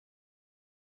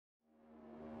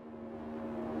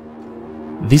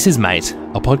This is Mate,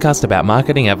 a podcast about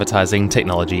marketing, advertising,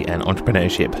 technology, and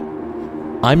entrepreneurship.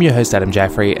 I'm your host, Adam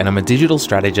Jaffrey, and I'm a digital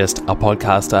strategist, a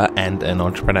podcaster, and an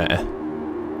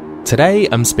entrepreneur. Today,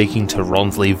 I'm speaking to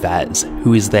Ronsley Vaz,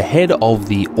 who is the head of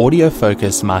the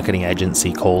audio-focused marketing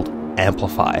agency called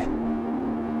Amplify.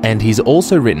 And he's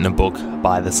also written a book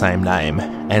by the same name.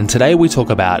 And today we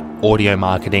talk about audio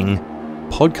marketing,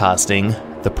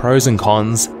 podcasting, the pros and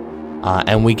cons,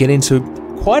 and we get into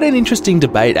quite an interesting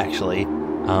debate, actually,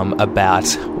 about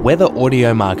whether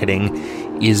audio marketing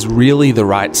is really the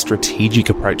right strategic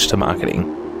approach to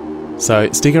marketing.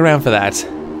 So stick around for that.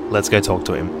 Let's go talk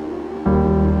to him.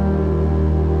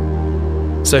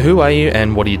 So who are you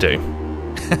and what do you do?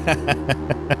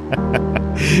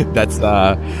 That's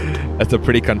a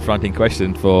pretty confronting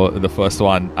question for the first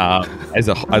one. As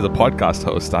a podcast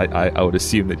host, I would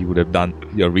assume that you would have done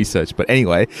your research. But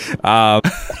anyway, I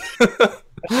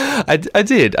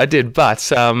did.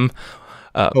 But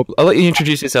I'll let you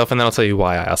introduce yourself, and then I'll tell you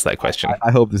why I asked that question.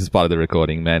 I hope this is part of the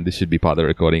recording, man. This should be part of the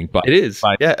recording. But it is.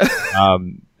 Yeah.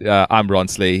 I'm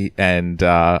Ronsley, and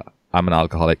I'm an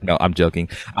alcoholic. No, I'm joking.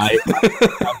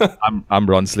 I'm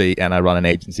Ronsley, and I run an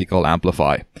agency called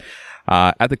Amplify.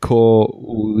 At the core,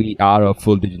 we are a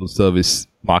full digital service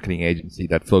marketing agency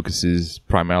that focuses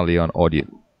primarily on audio.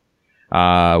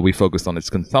 We focus on its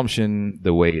consumption,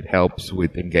 the way it helps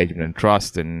with engagement and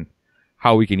trust, and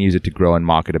how we can use it to grow and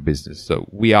market a business. So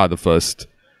we are the first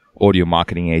audio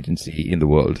marketing agency in the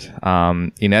world.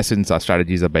 In essence, our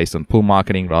strategies are based on pull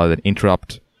marketing rather than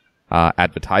interrupt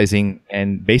advertising,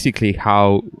 and basically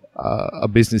how a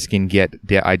business can get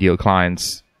their ideal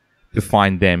clients to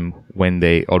find them when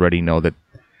they already know that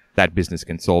that business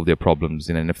can solve their problems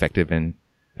in an effective and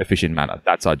efficient manner.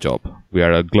 That's our job. We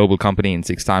are a global company in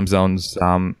 6 time zones,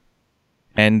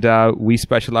 and we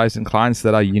specialize in clients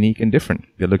that are unique and different.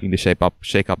 They're looking to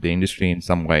shake up the industry in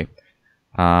some way,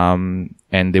 and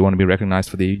they want to be recognized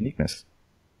for their uniqueness.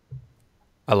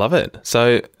 I love it.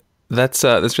 So that's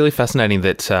really fascinating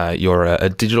that you're a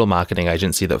digital marketing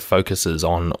agency that focuses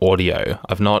on audio.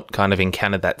 I've not kind of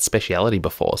encountered that speciality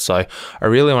before, so I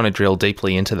really want to drill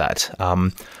deeply into that.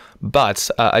 But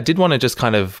I did want to just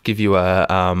kind of give you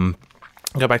a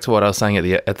go back to what I was saying at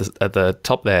the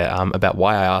top there about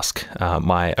why I ask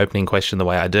my opening question the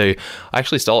way I do. I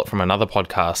actually stole it from another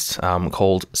podcast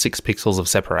called 6 Pixels of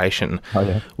Separation,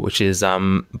 which is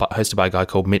hosted by a guy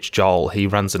called Mitch Joel. He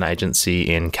runs an agency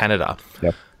in Canada.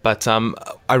 Yep. But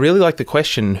I really like the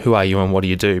question, who are you and what do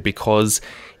you do? Because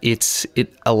it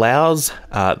allows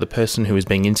the person who is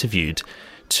being interviewed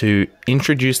to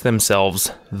introduce themselves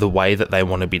the way that they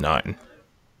want to be known.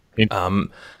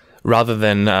 Rather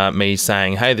than me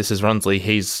saying, hey, this is Ronsley,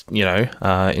 he's,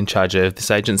 in charge of this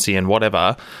agency and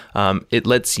whatever, it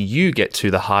lets you get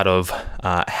to the heart of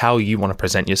how you want to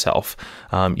present yourself.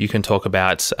 You can talk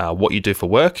about what you do for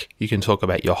work. You can talk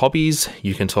about your hobbies.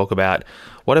 You can talk about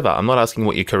whatever. I'm not asking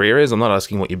what your career is. I'm not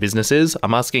asking what your business is.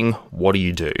 I'm asking, what do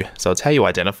you do? So it's how you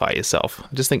identify yourself.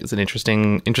 I just think it's an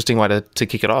interesting way to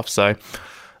kick it off. So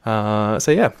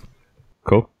yeah.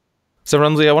 Cool. So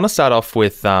Ronsley, I want to start off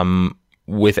with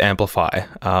Amplify.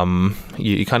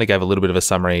 You kind of gave a little bit of a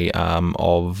summary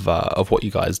of what you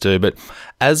guys do, but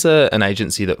as an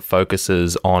agency that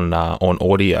focuses on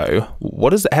audio,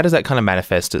 how does that kind of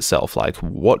manifest itself? Like,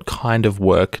 what kind of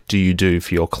work do you do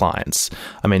for your clients?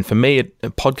 I mean, for me,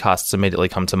 podcasts immediately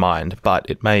come to mind, but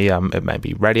it may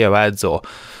be radio ads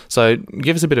so.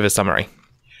 Give us a bit of a summary.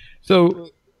 So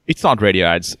it's not radio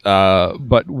ads,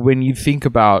 but when you think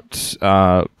about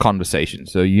conversation,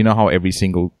 so you know how every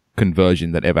single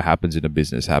conversion that ever happens in a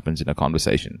business happens in a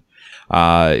conversation.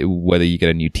 Whether you get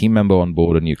a new team member on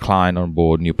board, a new client on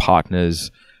board, new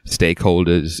partners,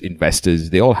 stakeholders, investors,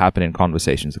 they all happen in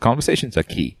conversations. The conversations are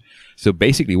key. So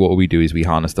basically what we do is we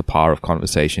harness the power of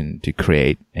conversation to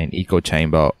create an echo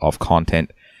chamber of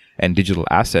content and digital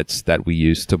assets that we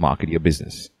use to market your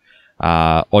business.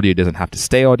 Audio doesn't have to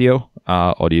stay audio.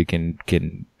 Audio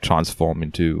can transform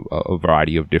into a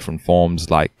variety of different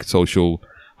forms like social,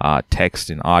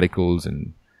 text and articles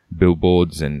and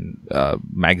billboards and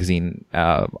magazine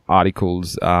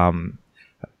articles,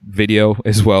 video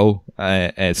as well,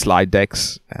 and slide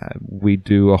decks. We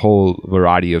do a whole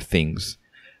variety of things.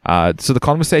 So the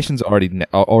conversations are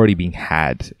already being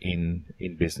had in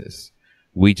business.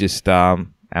 We just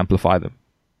amplify them.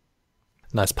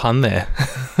 Nice pun there.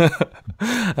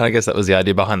 And I guess that was the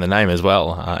idea behind the name as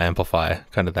well, Amplify,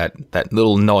 kind of that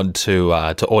little nod to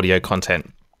audio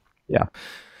content. Yeah.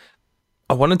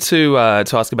 I wanted to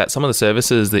ask about some of the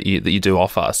services that you do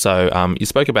offer. So you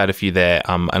spoke about a few there,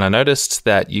 and I noticed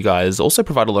that you guys also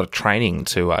provide a lot of training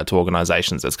to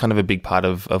organisations. That's kind of a big part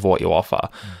of what you offer,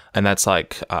 and that's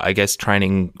like I guess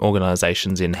training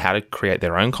organisations in how to create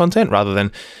their own content rather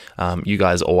than you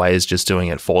guys always just doing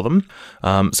it for them.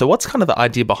 So what's kind of the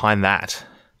idea behind that?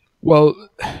 Well,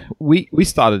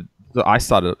 I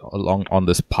started along on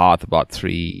this path about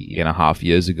 3.5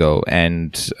 years ago,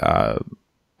 and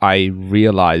I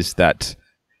realized that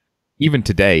even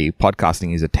today,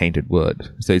 podcasting is a tainted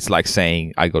word. So it's like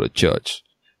saying I go to church.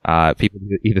 People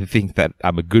either think that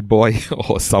I'm a good boy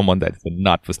or someone that's a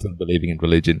nut for still believing in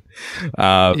religion.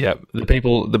 Yeah, the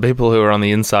people who are on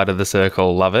the inside of the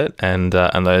circle love it, and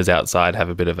those outside have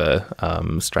a bit of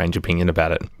a strange opinion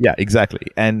about it. Yeah, exactly.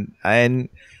 And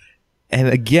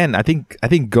again, I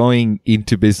think going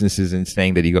into businesses and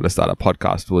saying that you got to start a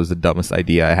podcast was the dumbest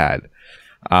idea I had.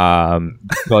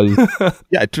 Because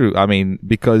yeah, true. I mean,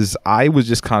 because I was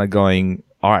just kind of going,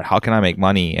 all right, how can I make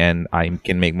money? And I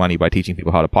can make money by teaching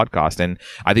people how to podcast. And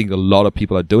I think a lot of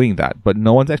people are doing that, but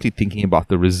no one's actually thinking about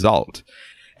the result.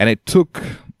 And it took,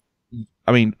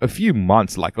 I mean, a few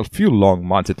long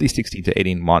months, at least 16 to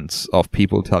 18 months of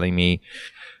people telling me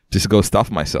just go stuff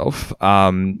myself,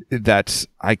 that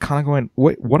I kind of going,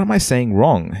 wait, what am I saying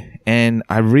wrong? And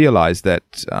I realized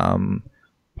that,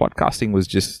 podcasting was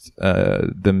just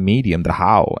the medium, the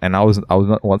how, and I was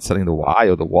not studying the why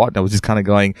or the what. I was just kind of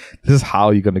going, this is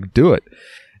how you're going to do it.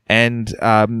 And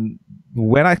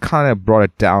when I kind of brought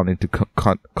it down into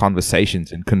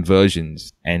conversations and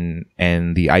conversions, and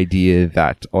the idea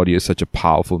that audio is such a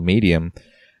powerful medium,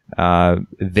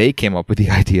 they came up with the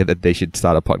idea that they should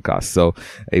start a podcast. So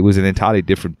it was an entirely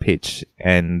different pitch.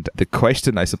 And the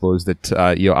question, I suppose,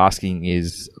 that you're asking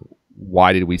is,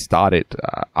 why did we start it?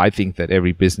 I think that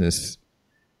every business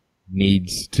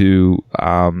needs to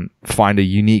find a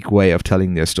unique way of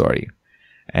telling their story.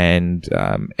 And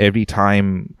every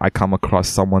time I come across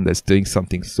someone that's doing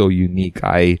something so unique,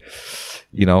 I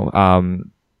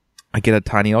get a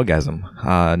tiny orgasm.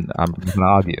 I'm gonna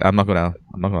argue. I'm not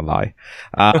gonna lie.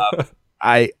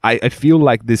 I feel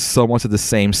like there's so much of the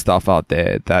same stuff out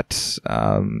there that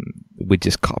we're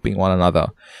just copying one another.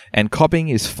 And copying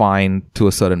is fine to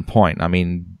a certain point. I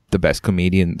mean, the best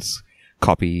comedians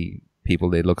copy people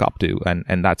they look up to,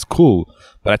 and that's cool.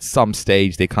 But at some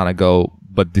stage, they kind of go,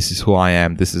 but this is who I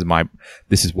am. This is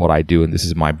what I do, and this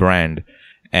is my brand.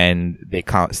 And they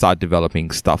can't start developing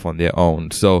stuff on their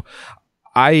own. So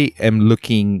I am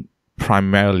looking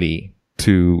primarily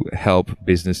to help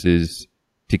businesses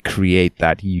to create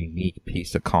that unique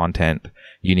piece of content,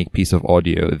 unique piece of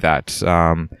audio that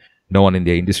no one in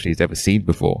their industry has ever seen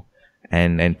before,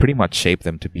 and pretty much shape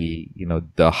them to be,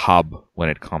 the hub when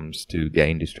it comes to their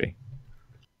industry.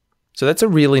 So that's a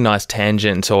really nice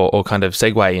tangent or kind of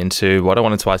segue into what I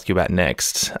wanted to ask you about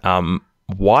next.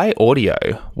 Why audio?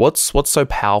 What's so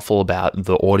powerful about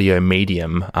the audio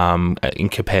medium in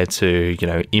compared to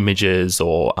images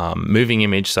or moving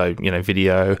image, so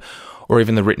video, or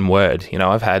even the written word?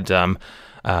 I've had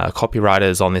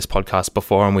copywriters on this podcast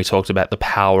before, and we talked about the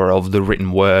power of the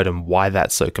written word and why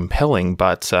that's so compelling.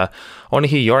 But I want to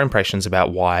hear your impressions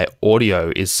about why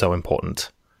audio is so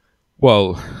important.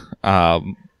 Well,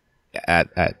 at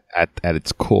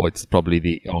its core, it's probably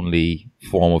the only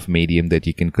form of medium that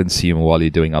you can consume while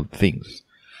you're doing other things.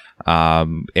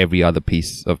 Every other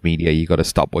piece of media, you got to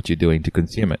stop what you're doing to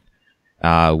consume it.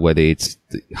 Whether it's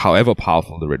however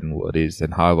powerful the written word is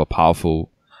and however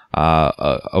powerful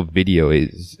a video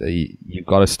is, you've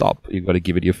got to stop. You've got to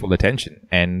give it your full attention.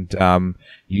 And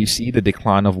you see the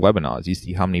decline of webinars. You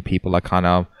see how many people are kind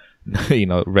of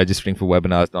registering for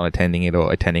webinars, not attending it,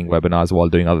 or attending webinars while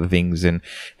doing other things. And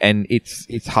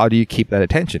it's how do you keep that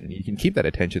attention? You can keep that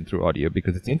attention through audio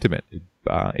because it's intimate.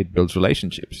 It builds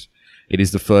relationships. It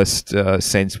is the first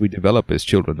sense we develop as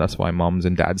children. That's why moms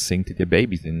and dads sing to their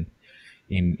babies in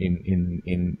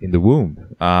the womb.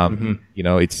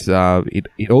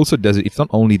 It also does it. It's not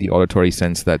only the auditory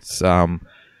sense that's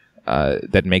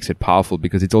that makes it powerful,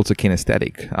 because it's also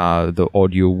kinesthetic. The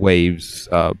audio waves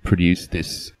produce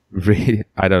this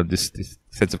this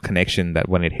sense of connection that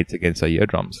when it hits against our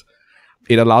eardrums,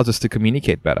 it allows us to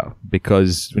communicate better.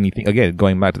 Because when you think, again,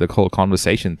 going back to the whole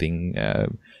conversation thing,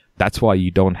 that's why you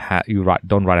don't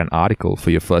write an article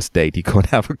for your first date. You go and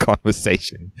have a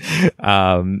conversation,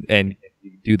 and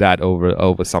you do that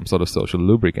over some sort of social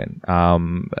lubricant,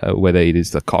 whether it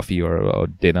is a coffee or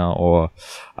dinner or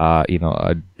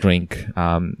a drink.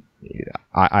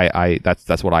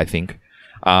 That's what I think.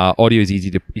 Audio is easy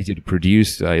to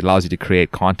produce. It allows you to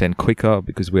create content quicker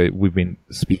because we've been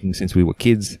speaking since we were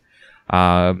kids.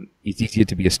 It's easier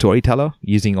to be a storyteller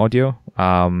using audio.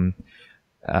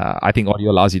 I think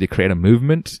audio allows you to create a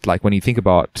movement. Like when you think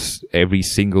about every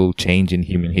single change in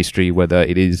human history, whether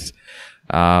it is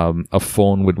a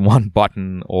phone with one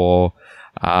button or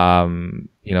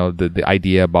the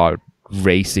idea about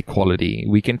race equality,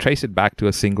 we can trace it back to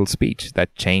a single speech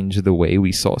that changed the way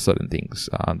we saw certain things.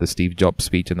 The Steve Jobs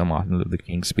speech and the Martin Luther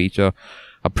King speech are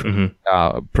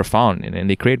profound, and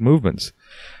they create movements.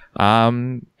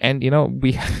 And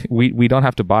we don't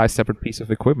have to buy a separate piece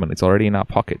of equipment. It's already in our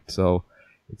pocket, so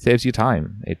it saves you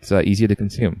time. It's easier to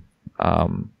consume.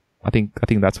 I think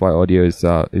that's why audio is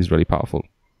really powerful.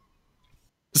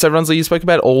 So, Ronsley, you spoke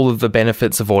about all of the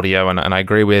benefits of audio, and I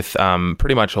agree with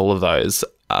pretty much all of those.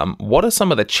 What are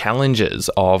some of the challenges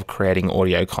of creating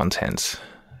audio content?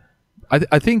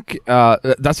 I think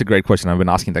that's a great question. I've been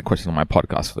asking that question on my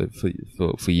podcast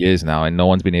for years now, and no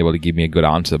one's been able to give me a good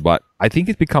answer. But I think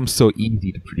it becomes so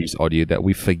easy to produce audio that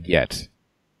we forget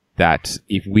that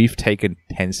if we've taken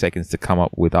 10 seconds to come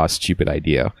up with our stupid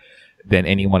idea, then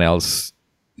anyone else,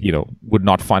 would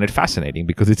not find it fascinating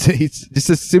because it's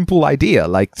just a simple idea.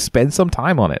 Like, spend some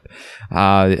time on it.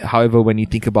 However, when you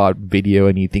think about video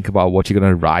and you think about what you're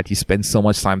going to write, you spend so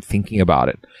much time thinking about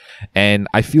it. And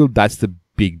I feel that's the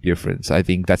big difference. I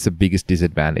think that's the biggest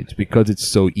disadvantage because it's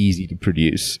so easy to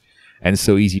produce and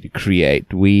so easy to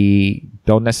create. We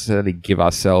don't necessarily give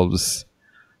ourselves,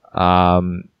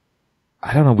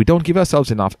 we don't give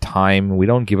ourselves enough time. We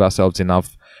don't give ourselves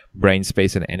enough brain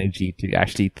space and energy to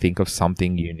actually think of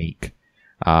something unique.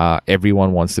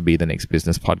 Everyone wants to be the next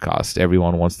business podcast.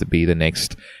 Everyone wants to be the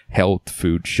next health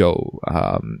food show.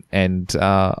 And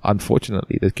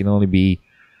unfortunately, there can only be,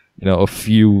 a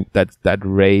few that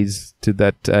raise to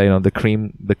that, the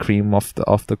cream of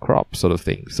the crop sort of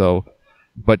thing. So,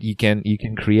 but you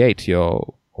can create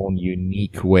your own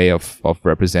unique way of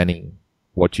representing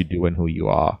what you do and who you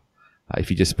are. If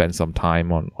you just spend some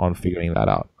time on figuring that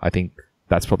out. I think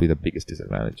that's probably the biggest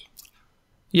disadvantage.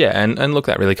 Yeah, and look,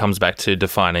 that really comes back to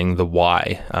defining the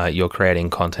why you're creating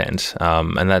content,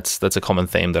 and that's a common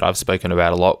theme that I've spoken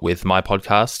about a lot with my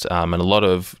podcast, and a lot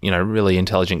of really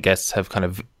intelligent guests have kind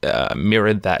of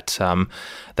mirrored that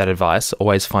advice.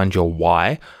 Always find your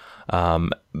why,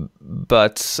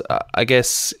 but I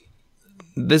guess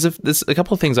there's a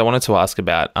couple of things I wanted to ask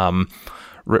about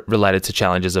related to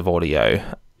challenges of audio.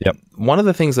 Yep. One of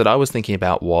the things that I was thinking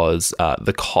about was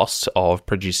the cost of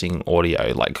producing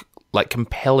audio, like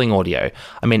compelling audio.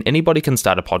 I mean, anybody can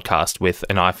start a podcast with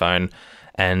an iPhone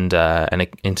and an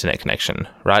internet connection,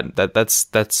 right?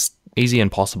 That's easy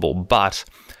and possible. But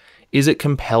is it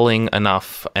compelling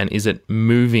enough, and is it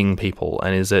moving people,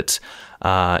 and is it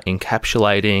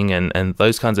encapsulating and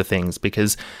those kinds of things?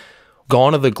 Because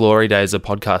gone are the glory days of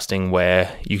podcasting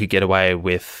where you could get away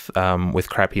with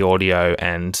crappy audio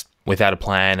and without a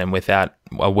plan and without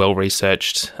a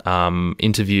well-researched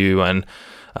interview and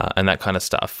that kind of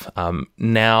stuff.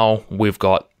 Now we've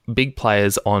got big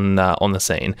players on the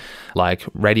scene, like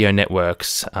radio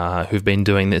networks who've been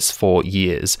doing this for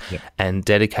years, and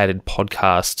dedicated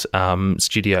podcast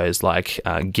studios like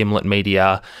Gimlet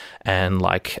Media and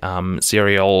like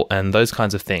Serial and those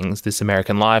kinds of things, This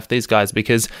American Life, these guys,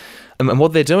 because and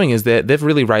what they're doing is they've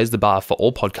really raised the bar for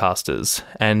all podcasters.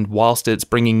 And whilst it's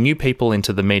bringing new people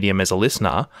into the medium as a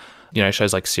listener,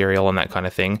 shows like Serial and that kind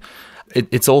of thing,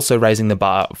 it's also raising the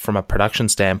bar from a production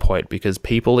standpoint, because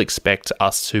people expect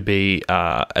us to be,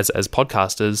 as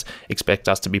podcasters, expect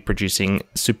us to be producing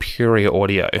superior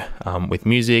audio with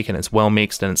music, and it's well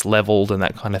mixed and it's leveled and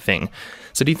that kind of thing.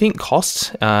 So do you think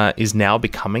cost is now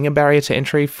becoming a barrier to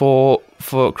entry for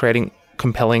creating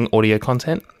compelling audio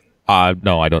content?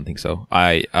 No, I don't think so.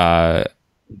 The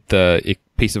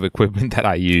piece of equipment that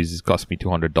I use has cost me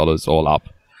 $200 all up.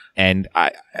 And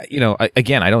I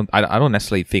don't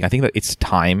necessarily think, I think that it's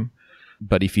time.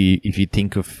 But if you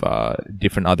think of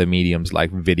different other mediums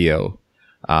like video,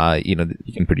 you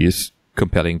can produce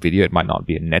compelling video. It might not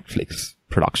be a Netflix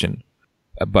production,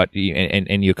 but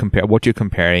and you compare, what you're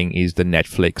comparing is the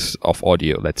Netflix of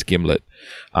audio. That's Gimlet.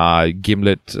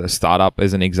 Gimlet startup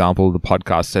as an example. The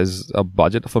podcast has a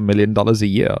budget of $1 million a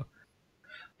year.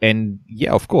 And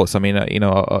yeah, of course. I mean, a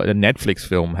Netflix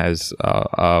film has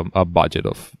a budget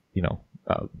of a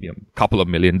couple of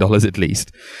 $1 million at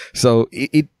least. So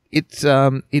it's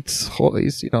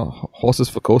horses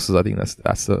for courses. I think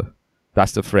that's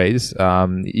the phrase.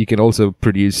 You can also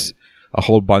produce a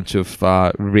whole bunch of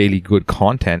really good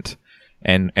content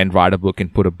and write a book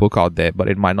and put a book out there, but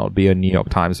it might not be a New York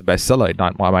Times bestseller. It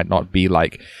might not be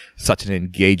like such an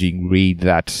engaging read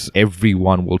that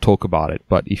everyone will talk about it.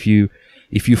 But if you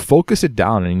focus it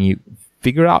down and you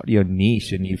figure out your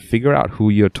niche and you figure out who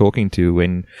you're talking to,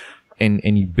 and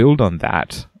and you build on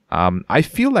that, I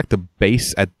feel like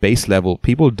at base level,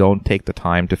 people don't take the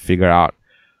time to figure out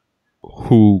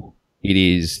who it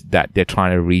is that they're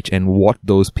trying to reach and what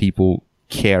those people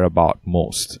care about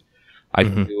most. I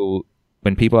feel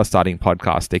when people are starting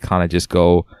podcasts, they kind of just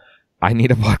go, I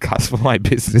need a podcast for my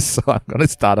business, so I'm going to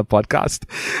start a podcast.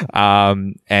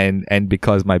 And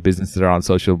because my business is around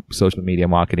social media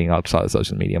marketing, I'll start a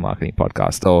social media marketing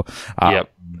podcast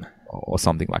or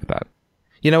something like that.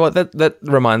 You know what? That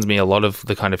reminds me a lot of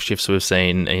the kind of shifts we've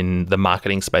seen in the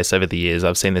marketing space over the years.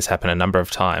 I've seen this happen a number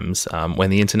of times. When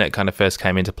the internet kind of first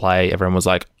came into play, everyone was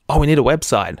like, "Oh, we need a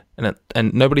website,"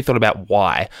 and nobody thought about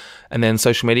why. And then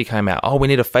social media came out. "Oh, we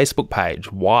need a Facebook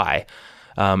page. Why?"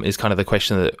 Is kind of the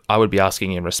question that I would be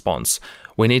asking in response.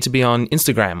 We need to be on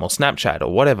Instagram or Snapchat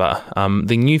or whatever.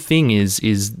 The new thing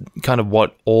is kind of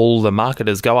what all the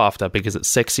marketers go after because it's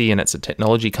sexy and it's a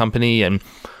technology company and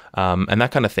that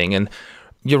kind of thing. And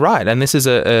you're right. And this is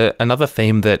another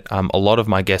theme that a lot of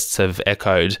my guests have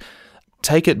echoed.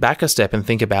 Take it back a step and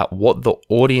think about what the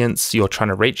audience you're trying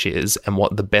to reach is and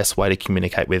what the best way to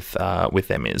communicate with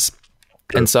them is.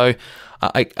 Sure. And so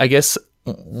I guess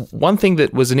one thing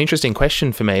that was an interesting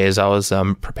question for me as I was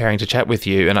preparing to chat with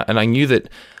you, and I knew that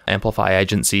Amplify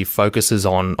Agency focuses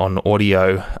on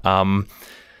audio.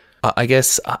 I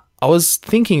guess I was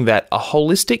thinking that a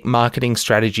holistic marketing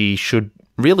strategy should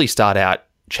really start out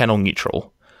channel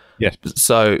neutral. Yes.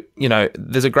 So,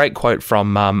 there's a great quote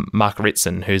from Mark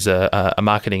Ritson, who's a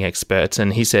marketing expert,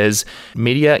 and he says,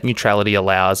 media neutrality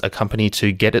allows a company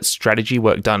to get its strategy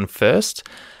work done first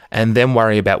and then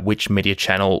worry about which media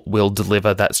channel will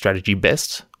deliver that strategy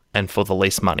best and for the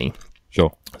least money.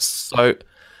 Sure. So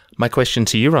my question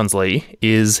to you, Ronsley,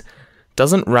 is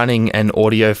doesn't running an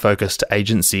audio-focused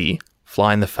agency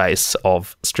fly in the face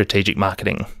of strategic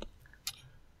marketing?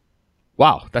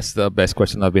 Wow, that's the best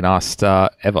question I've been asked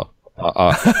ever.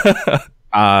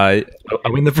 I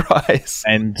win the prize.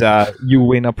 And you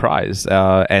win a prize,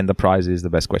 and the prize is the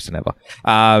best question ever.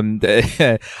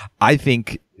 I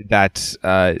think that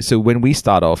so when we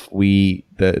start off,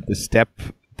 the step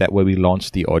that where we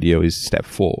launch the audio is step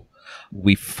 4.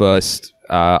 We first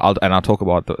I'll talk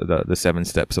about the 7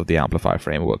 steps of the Amplify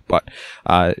framework, but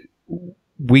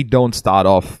we don't start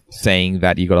off saying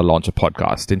that you got to launch a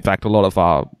podcast. In fact, a lot of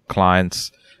our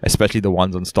clients, especially the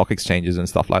ones on stock exchanges and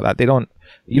stuff like that,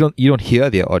 you don't hear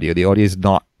their audio. The audio is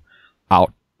not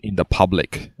out in the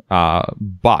public,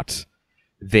 but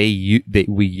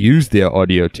we use their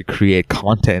audio to create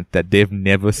content that they've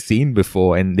never seen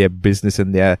before, and their business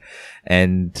and their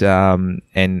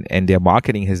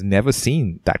marketing has never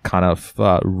seen that kind of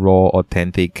raw,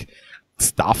 authentic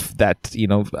stuff that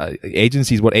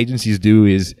what agencies do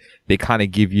is they kind of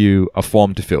give you a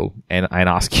form to fill and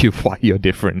ask you why you're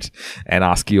different and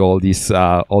ask you all these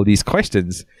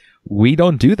questions. We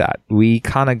don't do that. We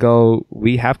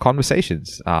have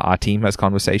conversations. Our team has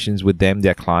conversations with them,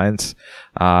 their clients.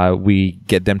 We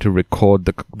get them to record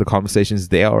the conversations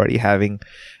they're already having.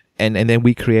 And then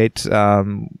we create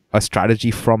a strategy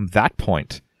from that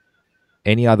point.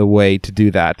 Any other way to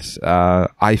do that,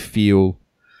 I feel,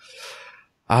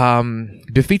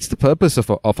 defeats the purpose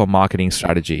of a marketing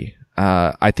strategy.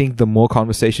 I think the more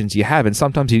conversations you have, and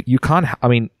sometimes you can't,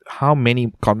 how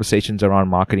many conversations around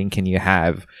marketing can you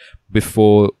have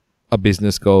before a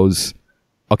business goes,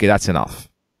 okay, that's enough.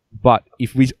 But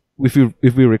if we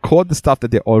record the stuff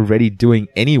that they're already doing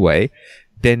anyway,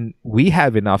 then we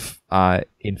have enough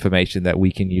information that we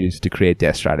can use to create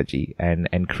their strategy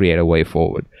and create a way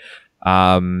forward.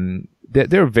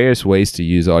 There are various ways to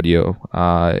use audio.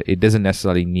 It doesn't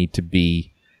necessarily need to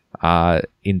be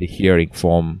in the hearing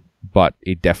form, but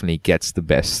it definitely gets the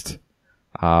best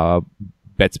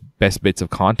bits of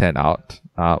content out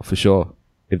for sure,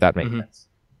 if that makes sense.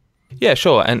 Yeah,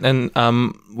 sure. And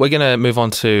we're going to move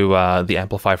on to the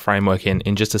Amplify framework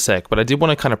in just a sec, but I did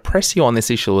want to kind of press you on this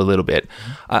issue a little bit.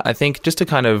 I think just to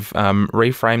kind of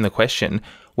reframe the question,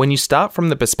 when you start from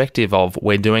the perspective of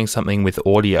we're doing something with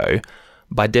audio,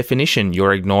 by definition,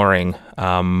 you're ignoring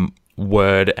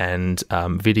word and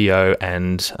video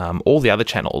and all the other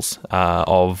channels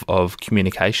of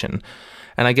communication.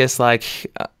 And I guess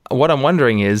what I'm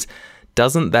wondering is,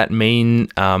 doesn't that mean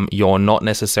you're not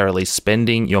necessarily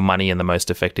spending your money in the most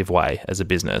effective way as a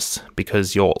business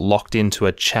because you're locked into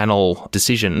a channel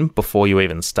decision before you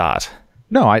even start?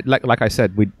 No, like I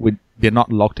said, we're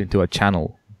not locked into a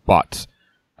channel, but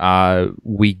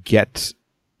we get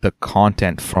the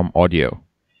content from audio.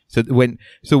 So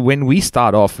when we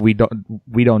start off, we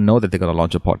don't know that they're going to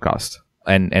launch a podcast.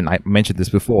 And I mentioned this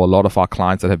before, a lot of our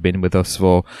clients that have been with us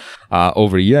for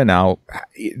over a year now,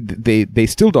 they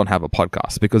still don't have a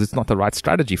podcast because it's not the right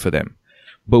strategy for them.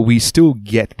 but we still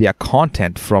get their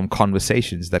content from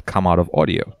conversations that come out of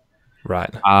audio.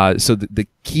 Right. So the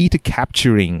key to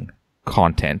capturing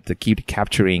content, the key to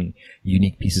capturing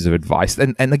unique pieces of advice,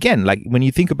 and again, like when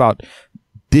you think about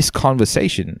this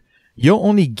conversation, you're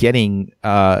only getting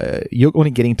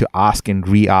to ask and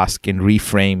re-ask and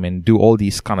reframe and do all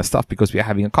these kind of stuff because we're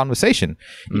having a conversation.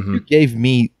 If you gave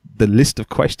me the list of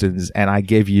questions and I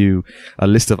gave you a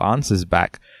list of answers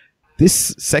back,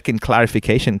 this second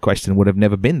clarification question would have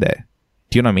never been there.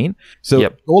 Do you know what I mean? So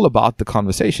It's all about the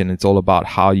conversation. It's all about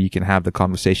how you can have the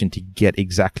conversation to get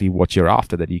exactly what you're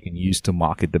after that you can use to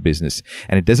market the business.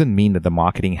 And it doesn't mean that the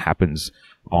marketing happens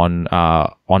on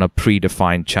a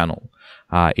predefined channel.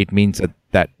 It means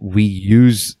that we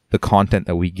use the content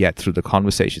that we get through the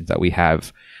conversations that we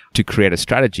have to create a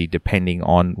strategy depending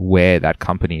on where that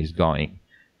company is going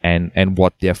and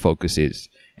what their focus is.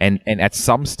 And at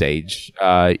some stage,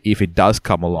 if it does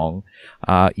come along,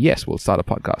 yes, we'll start a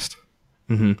podcast.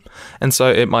 Mm-hmm. And so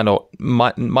it might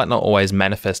not always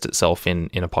manifest itself in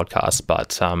a podcast,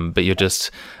 but you're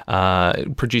just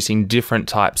producing different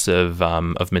types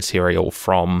of material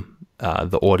from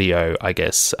the audio, I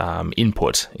guess,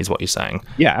 input is what you're saying.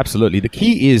 Yeah, absolutely. The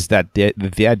key is that their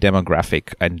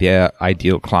demographic and their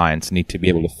ideal clients need to be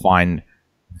able to find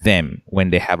them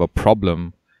when they have a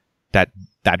problem that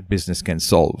business can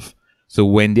solve. So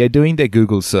when they're doing their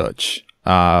Google search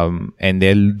and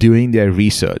they're doing their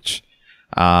research,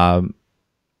 our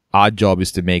job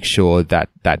is to make sure that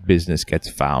that business gets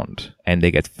found and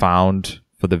they get found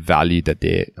for the value that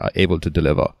they are able to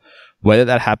deliver. Whether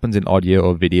that happens in audio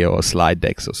or video or slide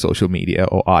decks or social media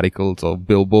or articles or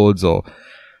billboards or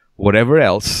whatever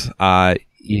else,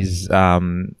 is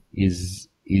the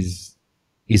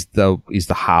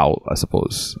how, I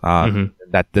suppose.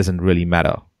 That doesn't really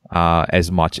matter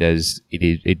as much as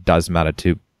it does matter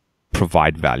to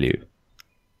provide value.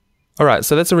 All right,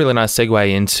 so that's a really nice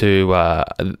segue into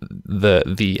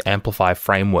the Amplify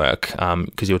framework,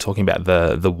 because you were talking about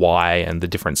the why and the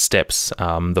different steps.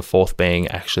 The fourth being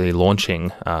actually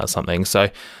launching something. So,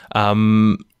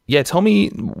 tell me,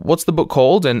 what's the book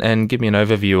called, and give me an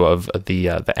overview of the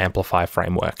Amplify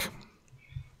framework.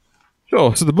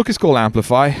 Sure. So the book is called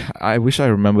Amplify. I wish I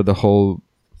remember the whole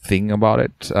thing about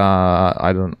it.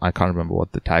 I can't remember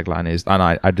what the tagline is. And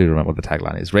I do remember what the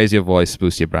tagline is. Raise your voice,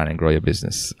 boost your brand, and grow your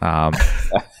business.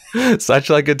 Such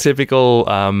like a typical,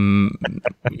 subline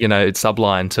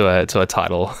to a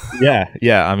title.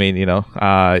 Yeah. I mean,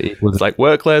 it was like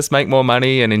work less, make more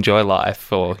money, and enjoy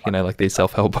life, or like these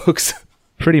self-help books.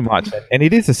 Pretty much. And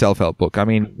it is a self-help book. I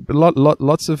mean,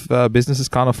 lots of businesses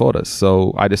can't afford us.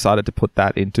 So I decided to put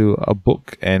that into a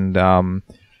book, and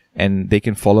they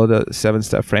can follow the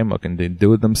 7-step framework and they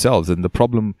do it themselves. And the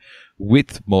problem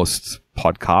with most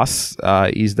podcasts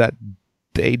is that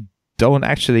they don't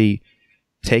actually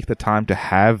take the time to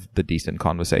have the decent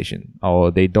conversation, or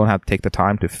they don't have to take the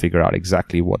time to figure out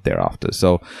exactly what they're after.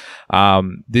 So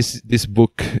this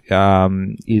book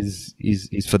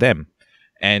is for them.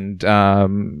 And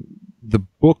the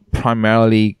book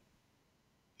primarily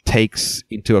takes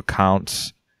into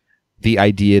account the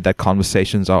idea that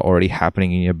conversations are already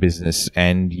happening in your business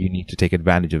and you need to take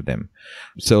advantage of them.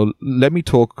 So let me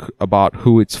talk about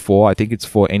who it's for. I think it's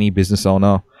for any business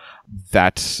owner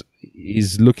that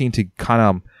is looking to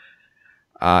kind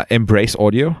of embrace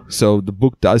audio. So the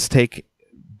book does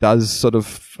sort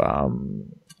of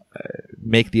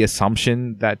make the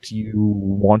assumption that you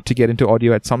want to get into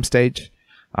audio at some stage,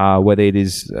 whether it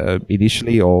is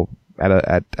initially or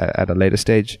at a later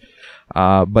stage.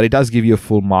 But it does give you a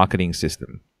full marketing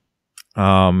system.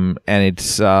 And it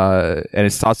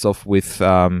starts off with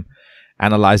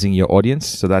analyzing your audience.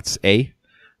 So that's A.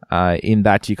 In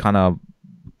that you kind of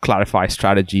clarify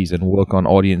strategies and work on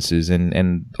audiences,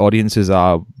 and audiences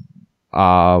are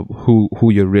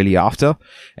who you're really after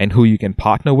and who you can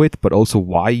partner with, but also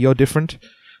why you're different.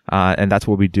 And that's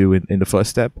what we do in the first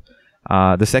step.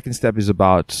 The second step is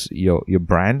about your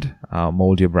brand,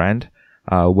 mold your brand.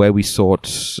 Where we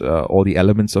sort all the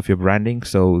elements of your branding.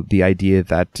 So the idea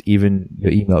that even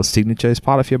your email signature is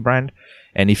part of your brand.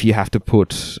 And if you have to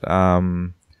put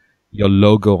your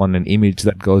logo on an image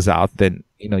that goes out, then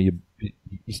you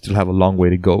still have a long way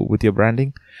to go with your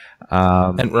branding.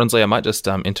 And Ronsley, I might just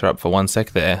interrupt for 1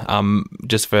 sec there.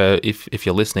 Just for if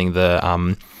you're listening,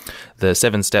 the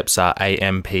 7 steps are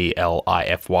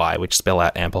AMPLIFY, which spell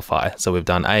out amplify. So we've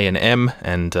done A and M,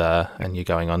 and you're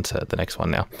going on to the next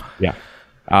one now. Yeah.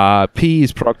 P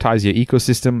is productize your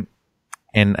ecosystem,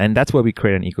 and that's where we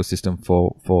create an ecosystem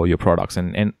for your products.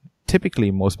 And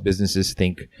typically most businesses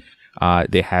think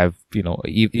They have,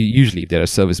 usually if they're a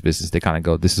service business, they kind of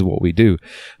go, this is what we do.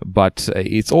 But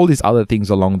it's all these other things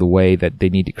along the way that they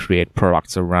need to create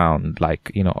products around,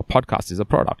 like, a podcast is a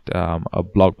product, a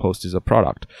blog post is a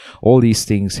product. All these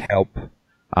things help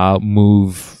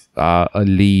move a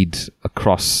lead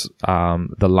across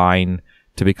the line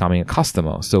to becoming a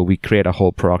customer. So we create a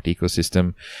whole product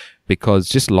ecosystem, because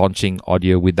just launching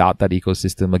audio without that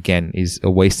ecosystem, again, is a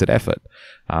wasted effort.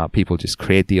 People just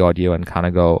create the audio and kind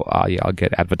of go, yeah, I'll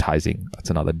get advertising. That's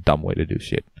another dumb way to do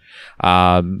shit.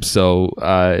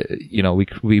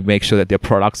 We make sure that their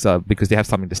products are, because they have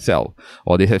something to sell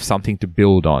or they have something to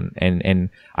build on. And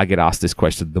I get asked this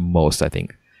question the most, I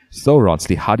think. So,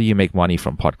 Ronsley, how do you make money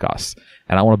from podcasts?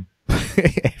 And I want to,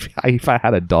 if I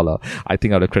had $1, I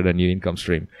think I would have created a new income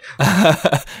stream.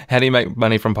 How do you make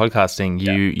money from podcasting?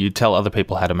 You tell other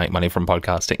people how to make money from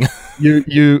podcasting.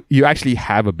 you actually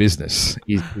have a business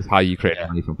is how you create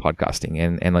money from podcasting,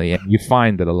 and you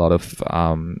find that a lot of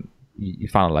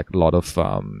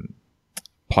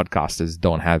podcasters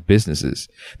don't have businesses.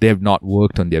 They have not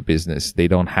worked on their business. They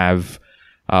don't have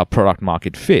product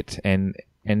market fit, and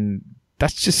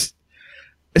that's just,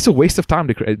 it's a waste of time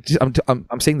to create.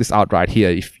 I'm saying this outright here.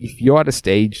 If you're at a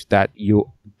stage that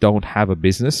you don't have a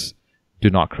business, do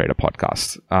not create a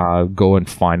podcast. Go and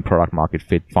find product market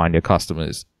fit, find your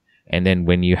customers. And then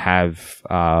when you have,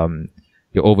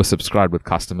 you're oversubscribed with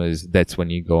customers, that's when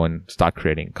you go and start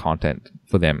creating content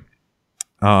for them.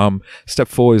 Step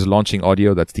 4 is launching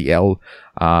audio. That's the L.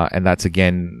 And that's,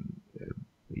 again,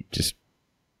 just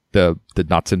the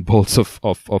nuts and bolts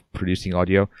of producing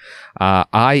audio.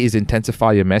 I is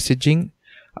intensify your messaging.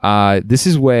 This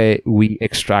is where we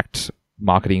extract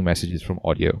marketing messages from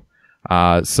audio.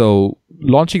 So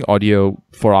launching audio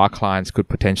for our clients could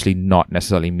potentially not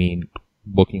necessarily mean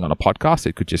booking on a podcast.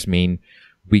 It could just mean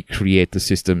we create the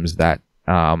systems that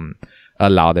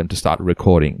allow them to start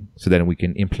recording. So then we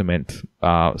can implement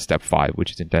step 5,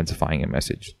 which is intensifying a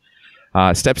message.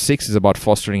 Step 6 is about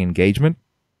fostering engagement.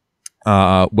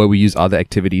 Where we use other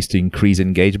activities to increase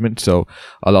engagement. So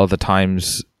a lot of the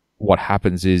times what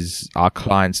happens is our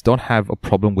clients don't have a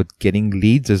problem with getting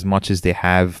leads as much as they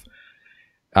have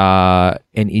an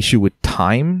issue with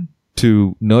time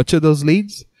to nurture those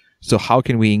leads. So how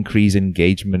can we increase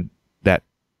engagement that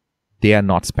they are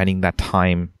not spending that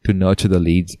time to nurture the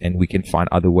leads, and we can find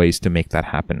other ways to make that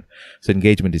happen. So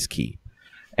engagement is key.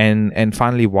 And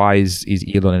finally, Y is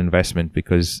yield on investment,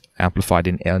 because Amplify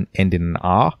didn't end in an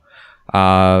R.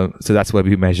 So that's where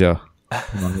we measure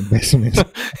investment.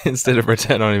 Instead of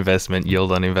return on investment,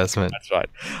 yield on investment. That's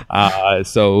right.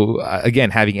 So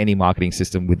again, having any marketing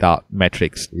system without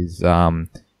metrics is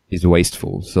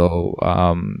wasteful. So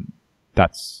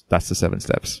that's the 7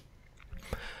 steps.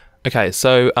 Okay,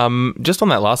 so just on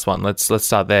that last one, let's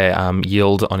start there.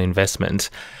 Yield on investment.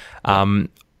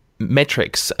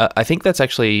 Metrics. I think that's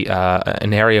actually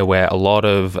an area where a lot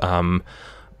of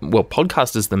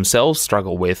podcasters themselves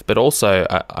struggle with, but also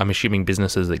I'm assuming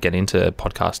businesses that get into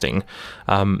podcasting.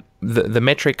 The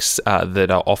metrics that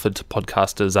are offered to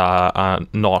podcasters are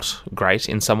not great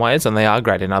in some ways, and they are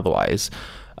great in other ways.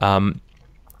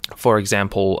 For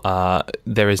example,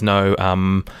 there is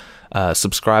no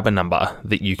subscriber number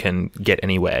that you can get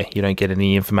anywhere. You don't get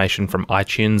any information from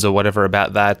iTunes or whatever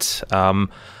about that.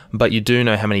 But you do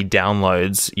know how many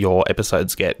downloads your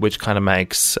episodes get, which kind of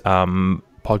makes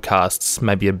podcasts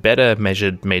maybe a better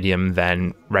measured medium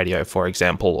than radio, for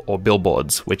example, or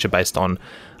billboards, which are based on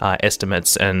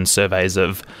estimates and surveys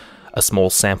of a small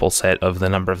sample set of the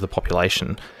number of the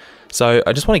population. So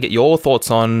I just want to get your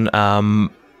thoughts on,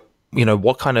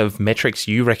 what kind of metrics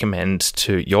you recommend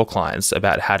to your clients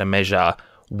about how to measure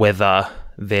whether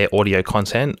their audio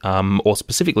content, or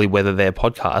specifically whether their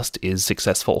podcast is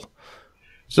successful.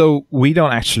 So we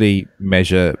don't actually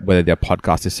measure whether their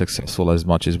podcast is successful as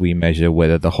much as we measure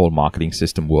whether the whole marketing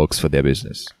system works for their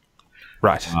business.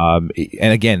 Right.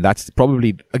 And again, that's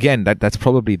probably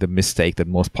the mistake that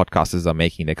most podcasters are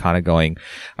making. They're kind of going,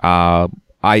 I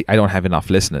don't have enough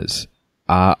listeners.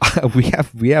 We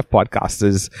have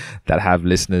podcasters that have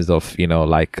listeners of,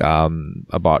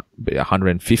 about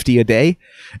 150 a day,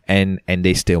 and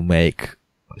they still make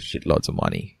shitloads of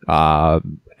money.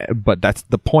 But that's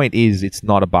the point. Is it's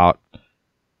not about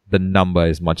the number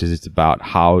as much as it's about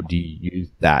how do you use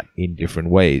that in different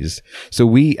ways. So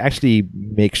we actually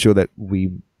make sure that we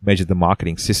measure the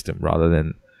marketing system rather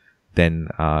than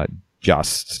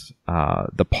just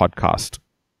the podcast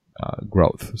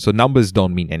growth. So numbers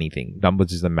don't mean anything.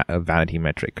 Numbers is a vanity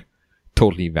metric,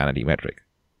 totally vanity metric.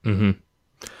 Mm-hmm.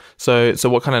 So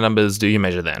what kind of numbers do you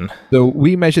measure then? So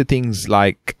we measure things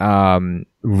like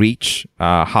reach,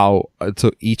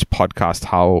 so each podcast,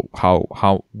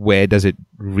 where does it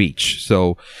reach?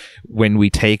 So when we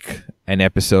take an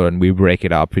episode and we break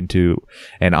it up into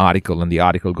an article, and the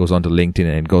article goes onto LinkedIn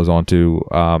and it goes on to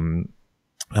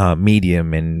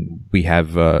Medium, and we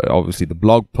have obviously the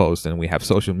blog post, and we have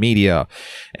social media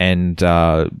and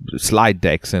slide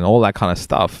decks and all that kind of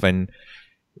stuff, and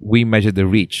we measure the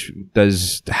reach.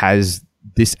 Has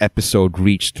this episode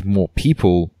reached more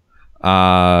people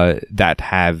that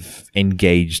have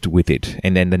engaged with it?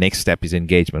 And then the next step is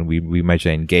engagement. We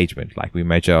measure engagement, like we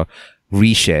measure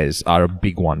reshares are a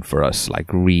big one for us.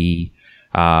 Like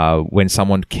when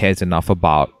someone cares enough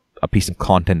about a piece of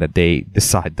content that they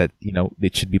decide that,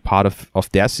 it should be part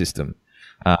of their system.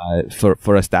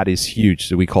 For us, that is huge.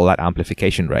 So we call that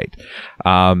amplification rate.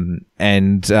 And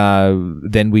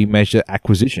then we measure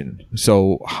acquisition.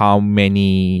 So how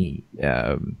many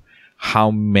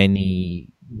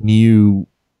new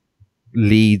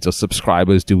leads or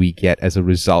subscribers do we get as a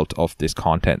result of this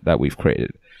content that we've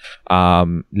created?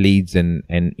 Leads and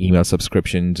email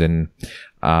subscriptions and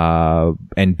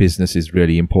business is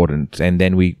really important. And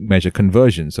then we measure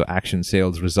conversion. So action,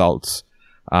 sales, results,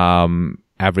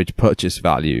 average purchase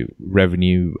value,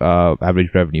 revenue,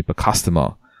 average revenue per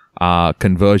customer,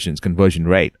 conversion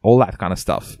rate, all that kind of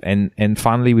stuff. And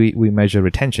finally, we measure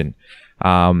retention,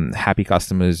 happy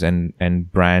customers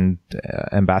and brand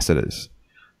ambassadors.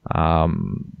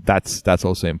 That's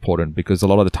also important, because a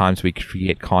lot of the times we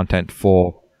create content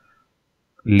for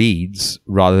leads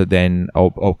rather than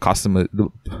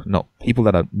people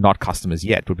that are not customers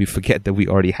yet, but we forget that we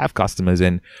already have customers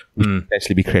and we should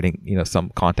potentially be creating some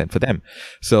content for them.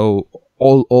 So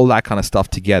all that kind of stuff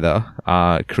together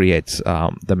creates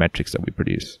the metrics that we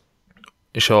produce.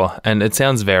 Sure. And it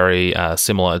sounds very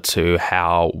similar to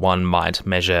how one might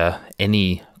measure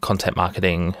any content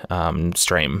marketing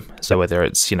stream. So whether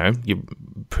it's, you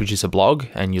produce a blog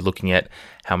and you're looking at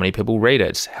how many people read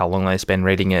it, how long they spend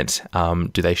reading it,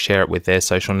 do they share it with their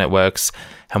social networks,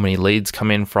 how many leads come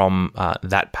in from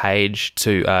that page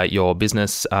to your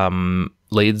business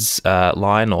leads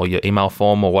line or your email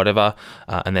form or whatever,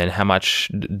 and then how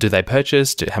much do they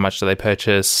purchase? How much do they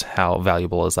purchase? How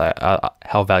valuable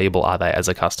are they as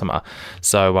a customer?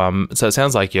 So it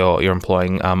sounds like you're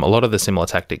employing a lot of the similar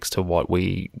tactics to what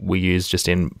we use just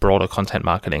in broader content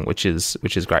marketing, which is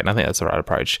great, and I think that's the right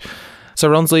approach. So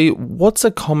Ronsley, what's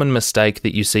a common mistake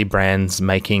that you see brands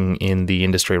making in the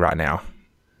industry right now?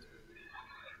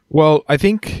 Well, I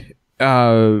think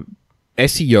SEO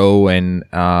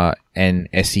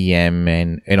and SEM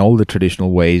and all the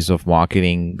traditional ways of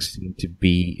marketing seem to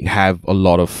have a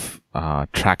lot of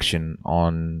traction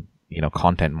on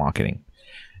content marketing,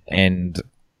 and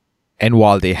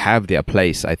while they have their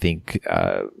place, I think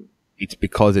it's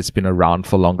because it's been around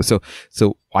for longer. So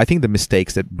I think the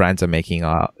mistakes that brands are making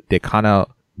are they're kind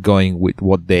of going with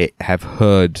what they have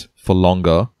heard for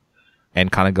longer,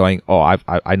 and kind of going,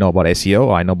 I know about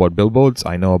SEO, I know about billboards,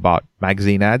 I know about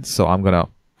magazine ads, so I'm gonna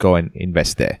go and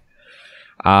invest there.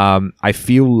 I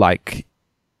feel like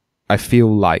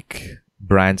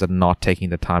brands are not taking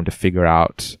the time to figure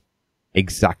out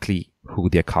exactly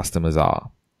who their customers are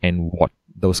and what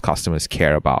those customers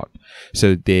care about.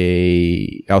 So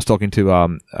I was talking to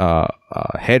a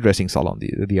hairdressing salon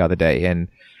the other day, and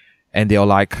they were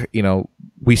like,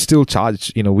 we still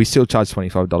charge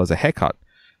 $25 a haircut.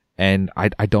 And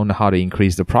I don't know how to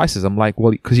increase the prices. I'm like,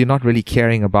 well, because you're not really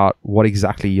caring about what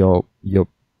exactly your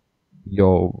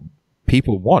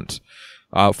people want.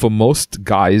 For most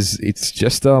guys, it's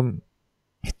just a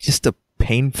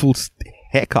painful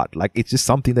haircut. Like, it's just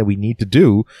something that we need to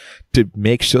do to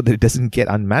make sure that it doesn't get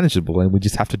unmanageable, and we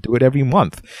just have to do it every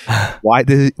month. Why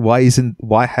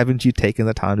haven't you taken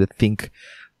the time to think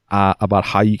about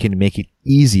how you can make it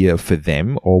easier for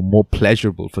them or more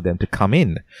pleasurable for them to come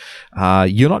in?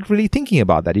 You're not really thinking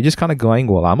about that. You're just kind of going,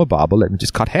 well, I'm a barber, let me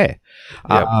just cut hair.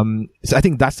 Yep. So I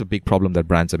think that's the big problem that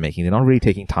brands are making. They're not really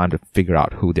taking time to figure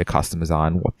out who their customers are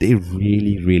and what they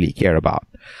really, really care about.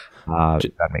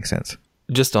 If that makes sense.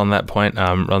 Just on that point,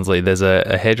 Ronsley, there's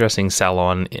a hairdressing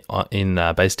salon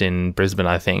based in Brisbane,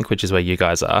 I think, which is where you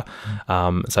guys are.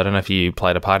 So I don't know if you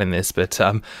played a part in this, but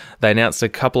they announced a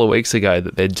couple of weeks ago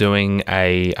that they're doing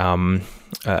a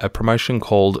promotion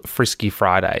called Frisky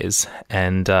Fridays,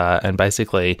 and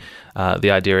basically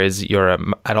the idea is you're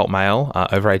an adult male,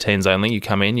 over 18s only. You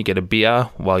come in, you get a beer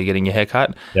while you're getting your hair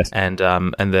cut, yes. and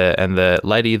the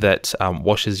lady that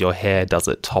washes your hair does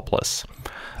it topless.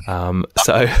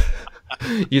 So.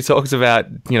 You talked about,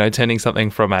 turning something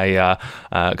from a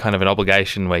kind of an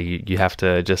obligation where you have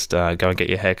to just go and get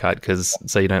your hair cut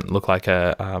so you don't look like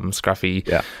a scruffy,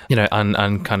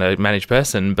 kind of managed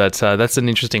person. But that's an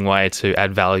interesting way to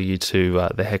add value to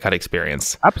the haircut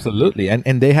experience. Absolutely.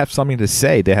 And they have something to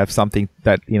say. They have something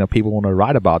that, people want to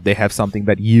write about. They have something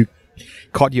that you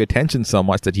caught your attention so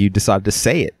much that you decided to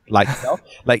say it.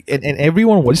 And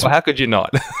everyone was... Well, how could you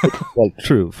not? Well,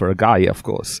 true. For a guy, of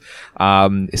course.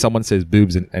 If someone says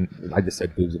boobs and I just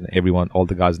said boobs and all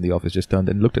the guys in the office just turned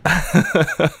and looked at me.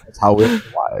 That's how we're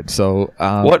wired. So...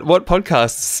 What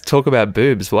podcasts talk about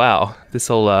boobs? Wow. This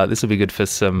will be good for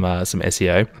some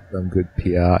SEO. Some good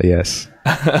PR, yes.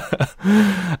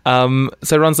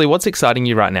 So Ronsley, what's exciting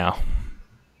you right now?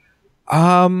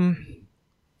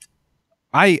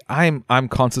 I'm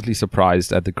constantly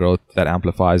surprised at the growth that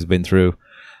Amplify has been through.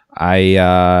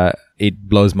 It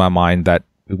blows my mind that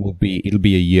it'll be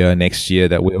a year next year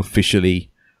that we officially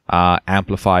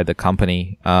amplify the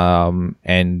company,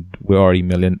 and we're already a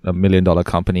 $1 million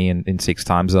company in 6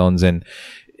 time zones, and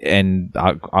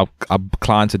our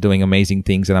clients are doing amazing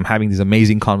things, and I'm having these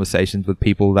amazing conversations with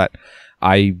people that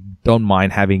I don't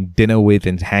mind having dinner with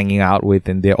and hanging out with,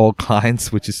 and they're all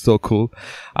clients, which is so cool.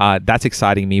 That's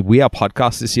exciting me. We Are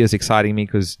Podcast this year is exciting me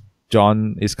because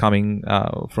John is coming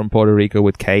from Puerto Rico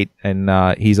with Kate,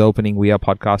 and he's opening We Are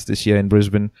Podcast this year in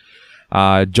Brisbane.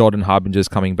 Jordan Harbinger is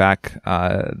coming back.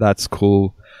 That's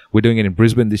cool. We're doing it in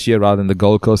Brisbane this year rather than the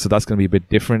Gold Coast, so that's going to be a bit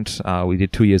different. We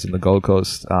did 2 years in the Gold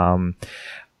Coast.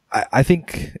 I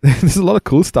think there's a lot of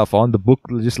cool stuff on. The book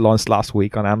just launched last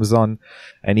week on Amazon,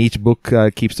 and each book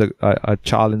keeps a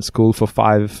child in school for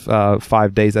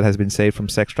 5 days that has been saved from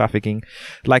sex trafficking.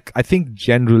 I think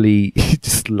generally,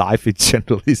 just life in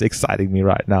general is exciting me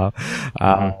right now.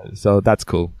 So that's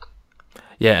cool.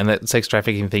 Yeah, and that sex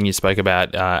trafficking thing you spoke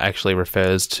about actually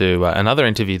refers to another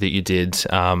interview that you did.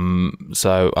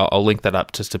 So I'll link that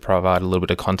up just to provide a little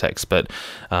bit of context. But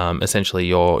essentially,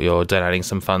 you're donating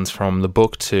some funds from the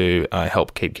book to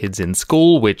help keep kids in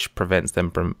school, which prevents them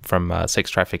from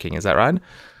sex trafficking. Is that right?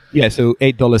 Yeah, so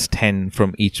 $8.10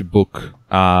 from each book,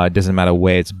 doesn't matter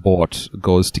where it's bought,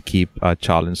 goes to keep a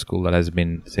child in school that has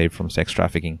been saved from sex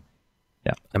trafficking.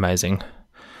 Yeah, amazing.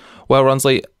 Well,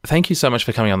 Ronsley, thank you so much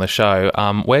for coming on the show.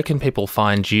 Where can people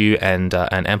find you and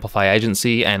an Amplify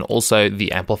agency, and also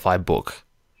the Amplify book?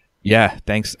 Yeah,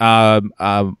 thanks.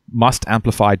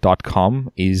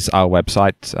 Mustamplify.com is our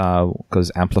website,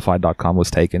 because amplify.com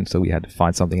was taken, so we had to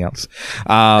find something else.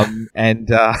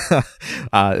 The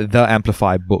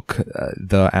Amplify book,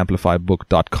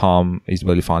 theamplifybook.com is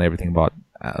where you find everything about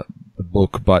the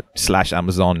book, but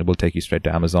 /Amazon, it will take you straight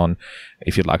to Amazon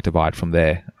if you'd like to buy it from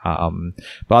there.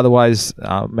 But otherwise,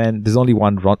 man, there's only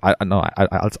one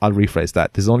I'll rephrase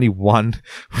that. There's only one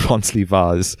Ronsley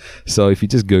Vaz. So if you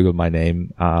just Google my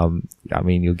name,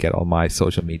 you'll get all my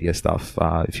social media stuff.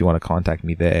 If you want to contact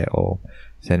me there or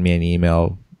send me an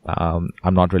email. I'm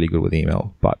not really good with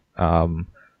email, but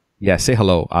say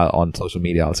hello on social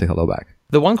media. I'll say hello back.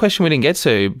 The one question we didn't get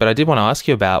to, but I did want to ask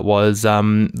you about, was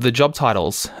the job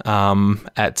titles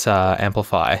at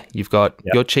Amplify. You've got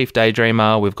your Chief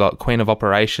Daydreamer, we've got Queen of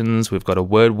Operations, we've got a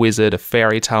Word Wizard, a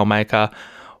Fairy Tale Maker.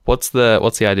 What's the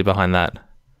idea behind that?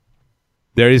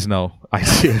 There is no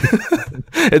idea.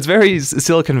 It's very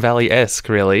Silicon Valley-esque,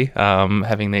 really,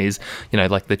 having these,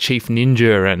 like the Chief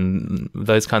Ninja and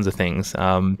those kinds of things.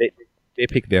 They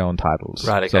pick their own titles.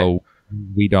 Right, okay. So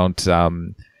we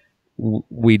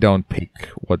don't pick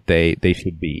what they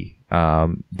should be.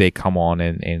 They come on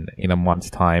in a month's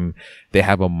time. They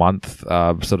have a month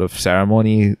sort of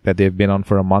ceremony that they've been on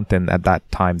for a month, and at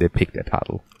that time they pick their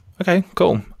title. Okay,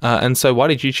 cool. And so why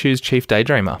did you choose Chief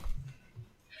Daydreamer?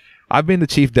 I've been the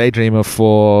Chief Daydreamer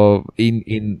for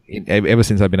ever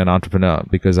since I've been an entrepreneur,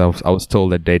 because I was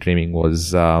told that daydreaming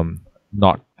was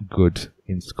not good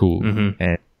in school,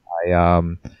 and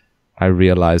I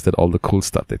realized that all the cool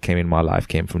stuff that came in my life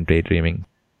came from daydreaming.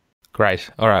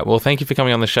 Great. All right. Well, thank you for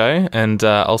coming on the show, and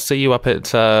I'll see you up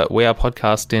at We Are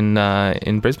Podcast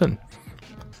in Brisbane.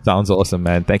 Sounds awesome,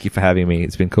 man. Thank you for having me.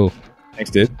 It's been cool. Thanks,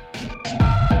 dude.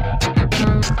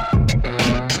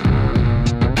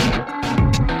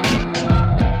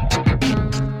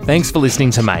 Thanks for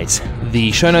listening to Mate.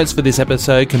 The show notes for this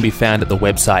episode can be found at the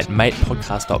website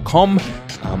matepodcast.com.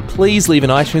 Please leave an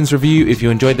iTunes review if you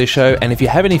enjoyed this show, and if you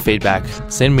have any feedback,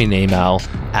 send me an email,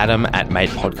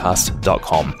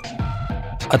 adam@matepodcast.com.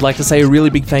 I'd like to say a really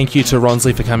big thank you to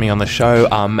Ronsley for coming on the show,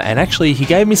 and actually he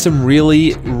gave me some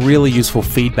really, really useful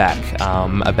feedback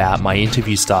about my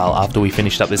interview style after we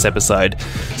finished up this episode.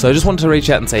 So I just wanted to reach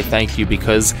out and say thank you,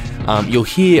 because you'll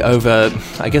hear over,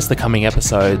 I guess, the coming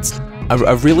episodes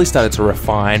I've really started to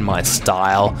refine my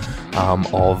style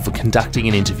of conducting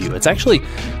an interview. It's actually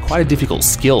quite a difficult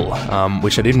skill,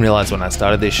 which I didn't realize when I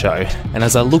started this show. And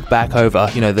as I look back over,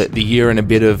 the year and a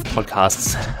bit of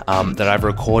podcasts that I've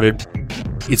recorded,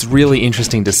 it's really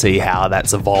interesting to see how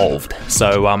that's evolved.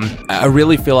 So I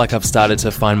really feel like I've started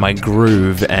to find my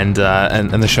groove, and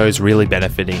the show's really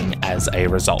benefiting as a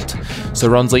result. So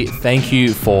Ronsley, thank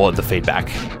you for the feedback.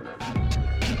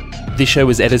 This show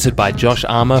was edited by Josh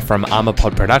Armour from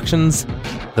ArmourPod Productions.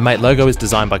 The Mate logo is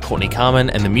designed by Courtney Carman,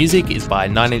 and the music is by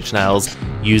Nine Inch Nails,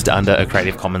 used under a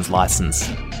Creative Commons license.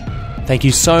 Thank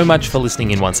you so much for listening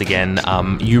in once again.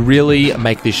 You really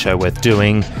make this show worth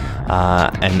doing,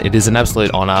 and it is an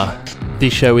absolute honour.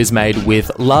 This show is made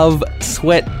with love,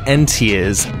 sweat and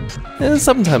tears,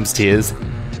 sometimes tears,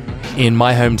 in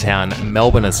my hometown,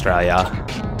 Melbourne, Australia.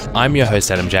 I'm your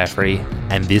host, Adam Jaffrey,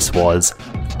 and this was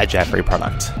a Jaffrey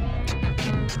product.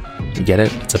 You get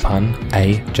it? It's a pun.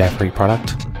 A Jaffrey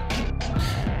product.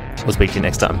 We'll speak to you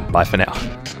next time. Bye for now.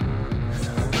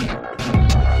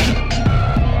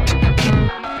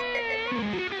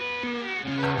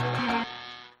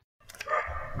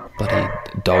 Bloody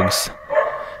dogs.